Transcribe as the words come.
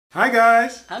Hi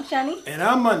guys, I'm Shani. and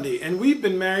I'm Monday, and we've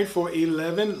been married for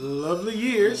 11 lovely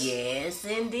years. Yes,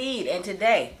 indeed. And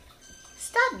today,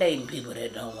 stop dating people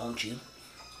that don't want you.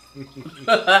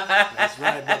 That's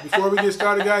right. But before we get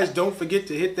started, guys, don't forget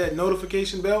to hit that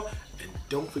notification bell, and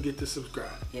don't forget to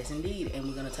subscribe. Yes, indeed. And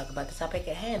we're going to talk about the topic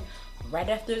at hand right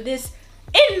after this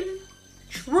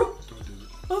intro. Don't do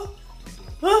it.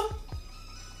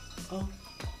 Oh,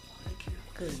 Thank you.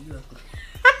 good. You're welcome.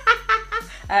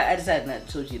 I decided not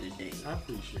to touch you today. I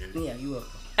appreciate it. Yeah, you're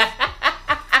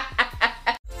welcome.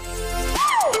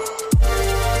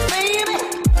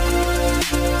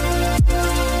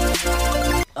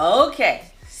 Okay,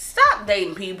 stop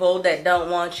dating people that don't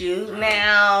want you.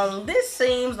 Now, this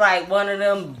seems like one of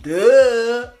them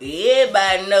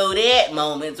everybody know that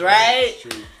moments, right?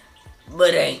 That's true.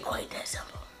 But it ain't quite that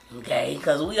simple, okay?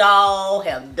 Because we all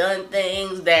have done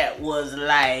things that was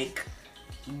like,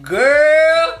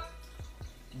 girl,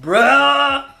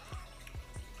 bruh,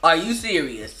 are you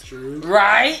serious? True.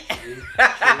 Right? True.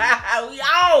 We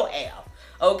all have.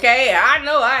 Okay? I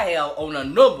know I have on a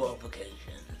number of occasions.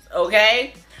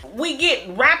 Okay? We get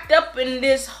wrapped up in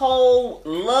this whole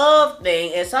love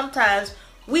thing, and sometimes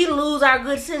we lose our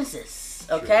good senses.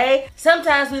 Okay?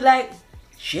 Sometimes we like,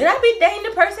 should I be dating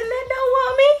the person that don't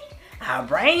want me? Our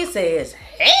brain says,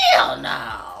 hell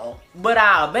no. But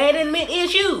our abandonment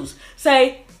issues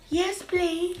say, yes,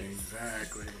 please.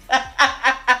 Exactly.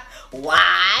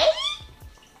 Why?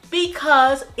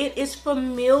 Because it is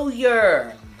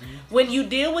familiar. When you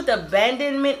deal with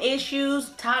abandonment issues,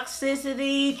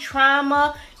 toxicity,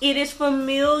 trauma, it is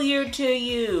familiar to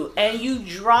you, and you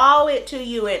draw it to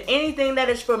you, and anything that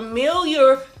is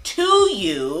familiar to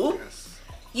you, Yes.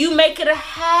 you make it a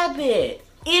habit,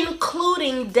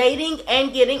 including dating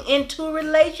and getting into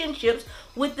relationships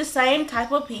with the same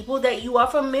type of people that you are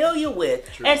familiar with.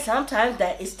 True. And sometimes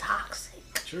that is toxic.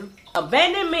 True.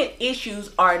 Abandonment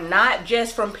issues are not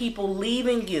just from people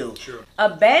leaving you. Sure.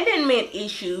 Abandonment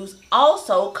issues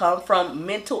also come from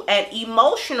mental and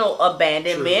emotional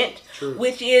abandonment, True.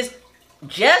 which is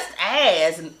just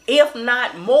as, if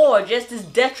not more, just as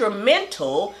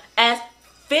detrimental as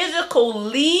physical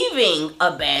leaving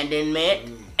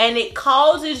abandonment. And it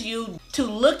causes you to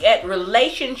look at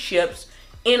relationships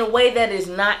in a way that is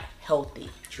not healthy.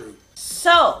 True.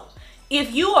 So,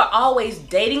 if you are always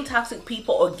dating toxic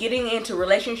people or getting into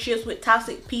relationships with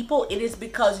toxic people, it is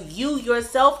because you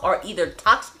yourself are either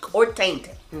toxic or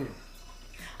tainted.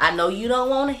 I know you don't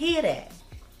want to hear that.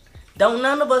 Don't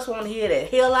none of us want to hear that.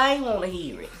 Hell, I ain't want to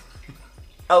hear it.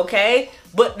 Okay?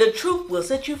 But the truth will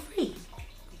set you free.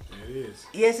 It is.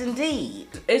 Yes, indeed.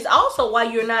 It's also why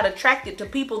you're not attracted to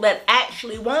people that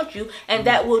actually want you and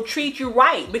that will treat you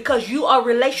right, because you are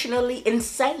relationally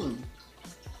insane.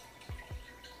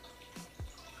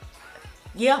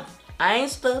 Yeah, I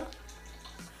ain't stutter.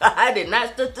 I did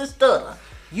not stutter.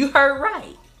 You heard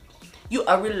right. You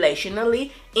are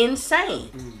relationally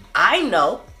insane. I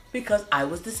know, because I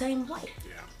was the same way.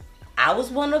 Yeah. I was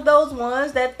one of those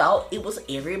ones that thought it was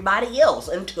everybody else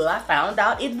until I found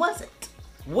out it wasn't.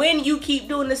 When you keep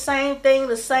doing the same thing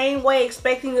the same way,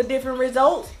 expecting a different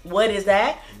result, what is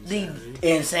that? Insanity.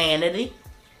 The insanity.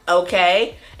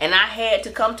 Okay? And I had to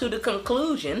come to the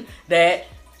conclusion that,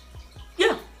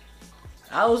 yeah,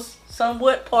 I was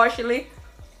somewhat partially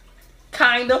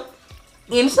kind of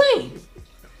insane.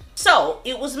 So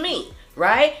it was me,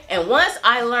 right? And once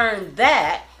I learned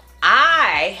that,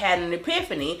 I had an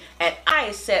epiphany and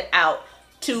I set out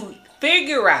to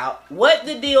figure out what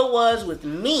the deal was with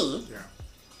me. Yeah.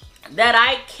 That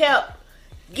I kept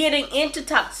getting into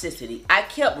toxicity. I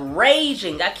kept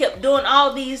raging. I kept doing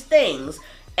all these things.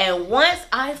 And once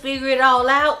I figured it all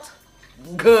out,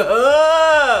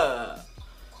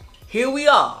 here we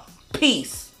are.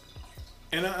 Peace.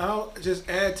 And I'll just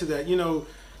add to that,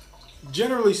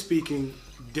 generally speaking,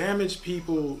 damaged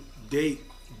people date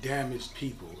damaged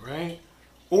people, right?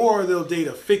 Or they'll date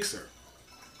a fixer.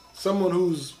 Someone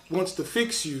who wants to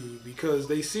fix you because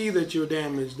they see that you're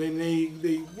damaged. Then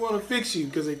they want to fix you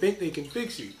because they think they can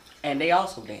fix you. And they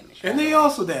also damaged. And they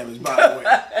also damaged, by the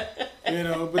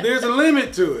way. But there's a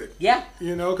limit to it. Yeah.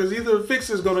 Because either the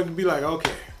fixer's going to be like,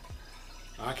 okay,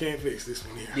 I can't fix this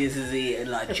one here. This is it.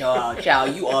 Like,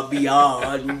 child, you are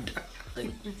beyond.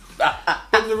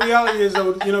 But the reality is,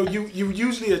 though, you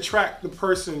usually attract the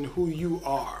person who you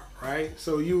are, right?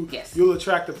 So Yes. you'll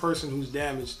attract the person who's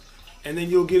damaged, and then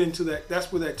you'll get into that.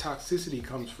 That's where that toxicity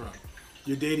comes from.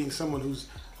 You're dating someone who's,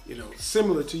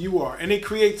 similar to you are, and it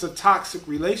creates a toxic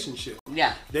relationship.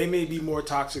 Yeah. They may be more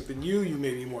toxic than you. You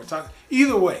may be more toxic.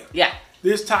 Either way. Yeah.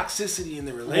 there's toxicity in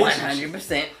the relationship.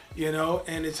 100%. You know,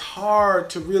 and it's hard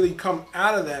to really come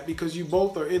out of that because you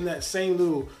both are in that same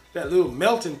little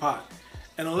melting pot.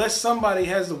 And unless somebody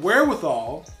has the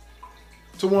wherewithal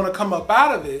to want to come up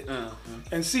out of it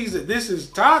and sees that this is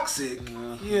toxic,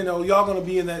 you know, y'all gonna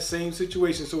be in that same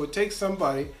situation. So it takes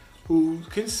somebody who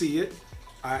can see it,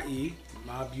 i.e.,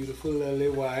 my beautiful lovely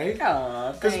wife.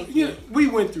 Oh, thank you. Know, we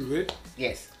went through it.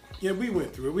 Yes. Yeah, we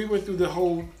went through it. We went through the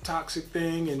whole toxic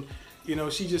thing, and you know,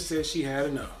 she just said she had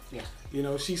enough. Yeah. You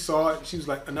know, she saw it. She was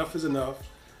like, enough is enough.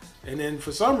 And then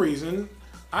for some reason,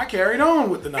 I carried on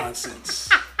with the nonsense.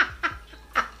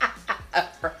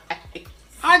 Right.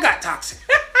 I got toxic.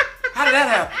 How did that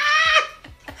happen?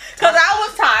 Because I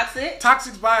was toxic.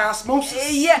 Toxic by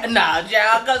osmosis. Yeah, nah,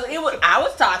 child, because I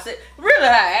was toxic. Really,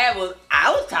 how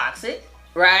I was toxic,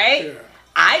 right? Yeah.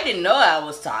 I didn't know I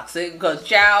was toxic because,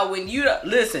 child, when you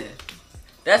listen,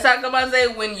 that's how come I say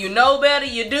when you know better,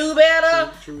 you do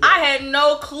better. True I had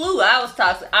no clue I was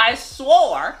toxic. I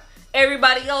swore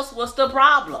everybody else was the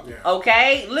problem. Yeah.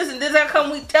 Okay, listen, this is how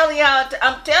come we telling you how.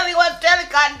 I'm telling you, I'm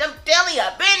telling you,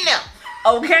 I've been there.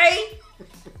 Okay,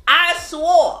 I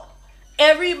swore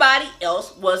everybody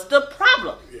else was the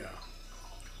problem. Yeah.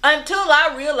 Until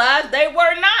I realized they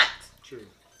were not. True.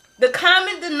 The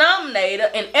common denominator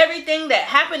in everything that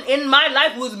happened in my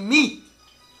life was me.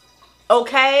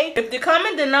 Okay? If the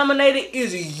common denominator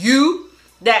is you,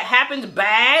 that happens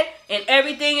bad in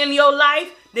everything in your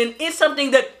life, then it's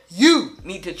something that you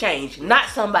need to change, not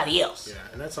somebody else. Yeah,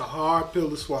 and that's a hard pill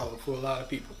to swallow for a lot of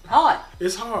people. Hard.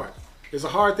 It's hard. It's a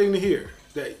hard thing to hear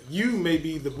that you may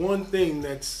be the one thing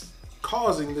that's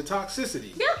causing the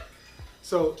toxicity. Yeah.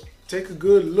 So take a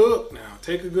good look now.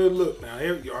 Take a good look now.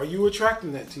 Are you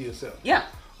attracting that to yourself? Yeah.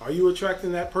 Are you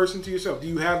attracting that person to yourself? Do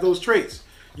you have those traits?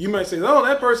 You might say, oh,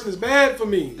 that person is bad for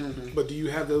me. But do you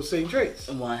have those same traits?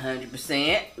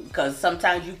 100%. Because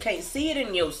sometimes you can't see it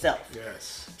in yourself.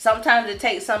 Yes. Sometimes it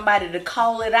takes somebody to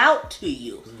call it out to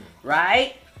you.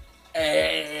 Right?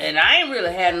 And I ain't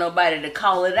really had nobody to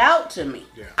call it out to me.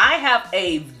 Yeah. I have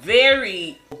a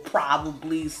very,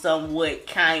 probably somewhat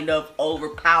kind of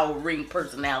overpowering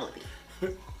personality.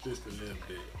 Just a little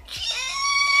bit.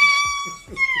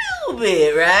 A little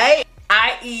bit, right?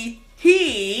 I.e.,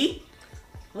 he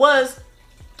was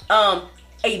a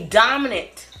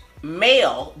dominant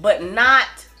male, but not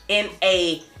in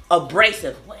a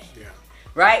abrasive way. Yeah.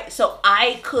 Right? So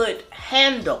I could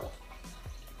handle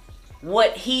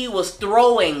what he was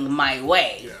throwing my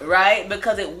way, Yeah. right?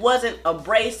 Because it wasn't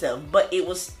abrasive, but it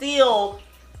was still,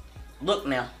 look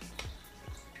now,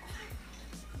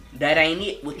 that ain't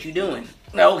it, what you doing.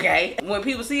 Okay? When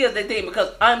people see us, they think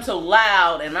because I'm so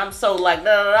loud and I'm so like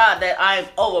da-da-da that I'm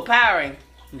overpowering.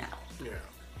 No. Yeah.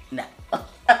 No.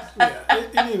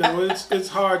 Yeah, you know, it's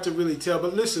hard to really tell.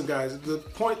 But listen, guys, the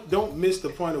point, don't miss the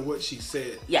point of what she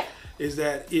said. Yeah. Is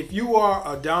that if you are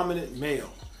a dominant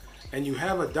male and you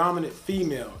have a dominant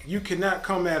female, you cannot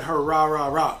come at her rah, rah,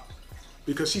 rah,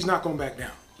 because she's not going to back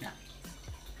down. No.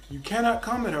 You cannot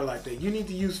come at her like that. You need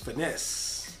to use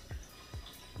finesse.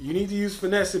 You need to use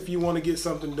finesse if you want to get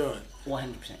something done.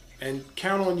 100%. And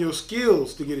count on your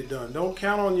skills to get it done. Don't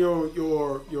count on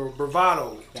your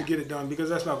bravado to get it done, because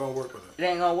that's not going to work with her. It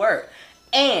ain't gonna work.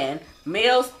 And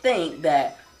males think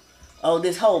that, oh,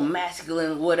 this whole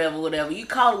masculine whatever, you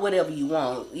call it whatever you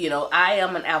want. You know, I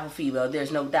am an alpha female,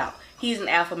 there's no doubt. He's an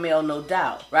alpha male, no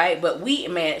doubt, right? But we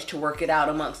managed to work it out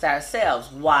amongst ourselves.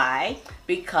 Why?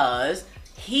 Because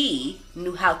he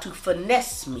knew how to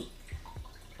finesse me.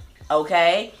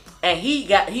 Okay? And he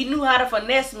knew how to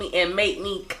finesse me and make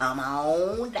me come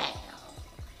on down.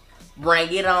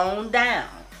 Bring it on down.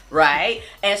 Right?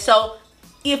 And so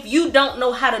if you don't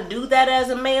know how to do that as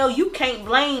a male, you can't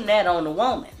blame that on the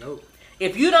woman. Nope.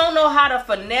 If you don't know how to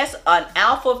finesse an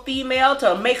alpha female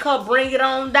to make her bring it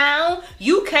on down,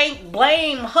 you can't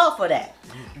blame her for that.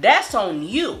 That's on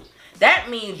you. That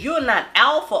means you're not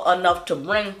alpha enough to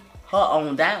bring her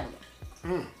on down.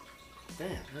 Damn,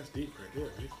 that's deep right there,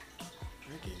 bitch.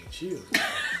 That gave me chills.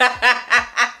 I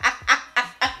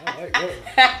like that one.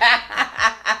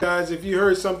 Guys, if you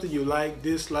heard something you like,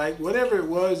 dislike, whatever it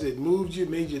was, it moved you,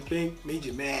 made you think, made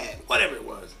you mad, whatever it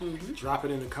was, drop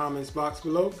it in the comments box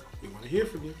below. We want to hear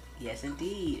from you. Yes,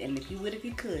 indeed. And if you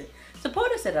could,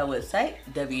 support us at our website,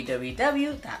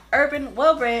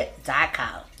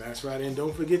 www.urbanwellbred.com. That's right, and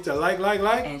don't forget to like.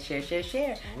 And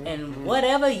share. And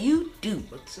whatever you do,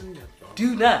 What's in that phone?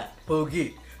 do not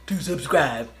forget to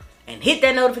subscribe and hit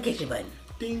that notification button.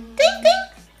 Ding. Ding, ding.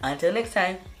 Until next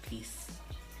time, peace.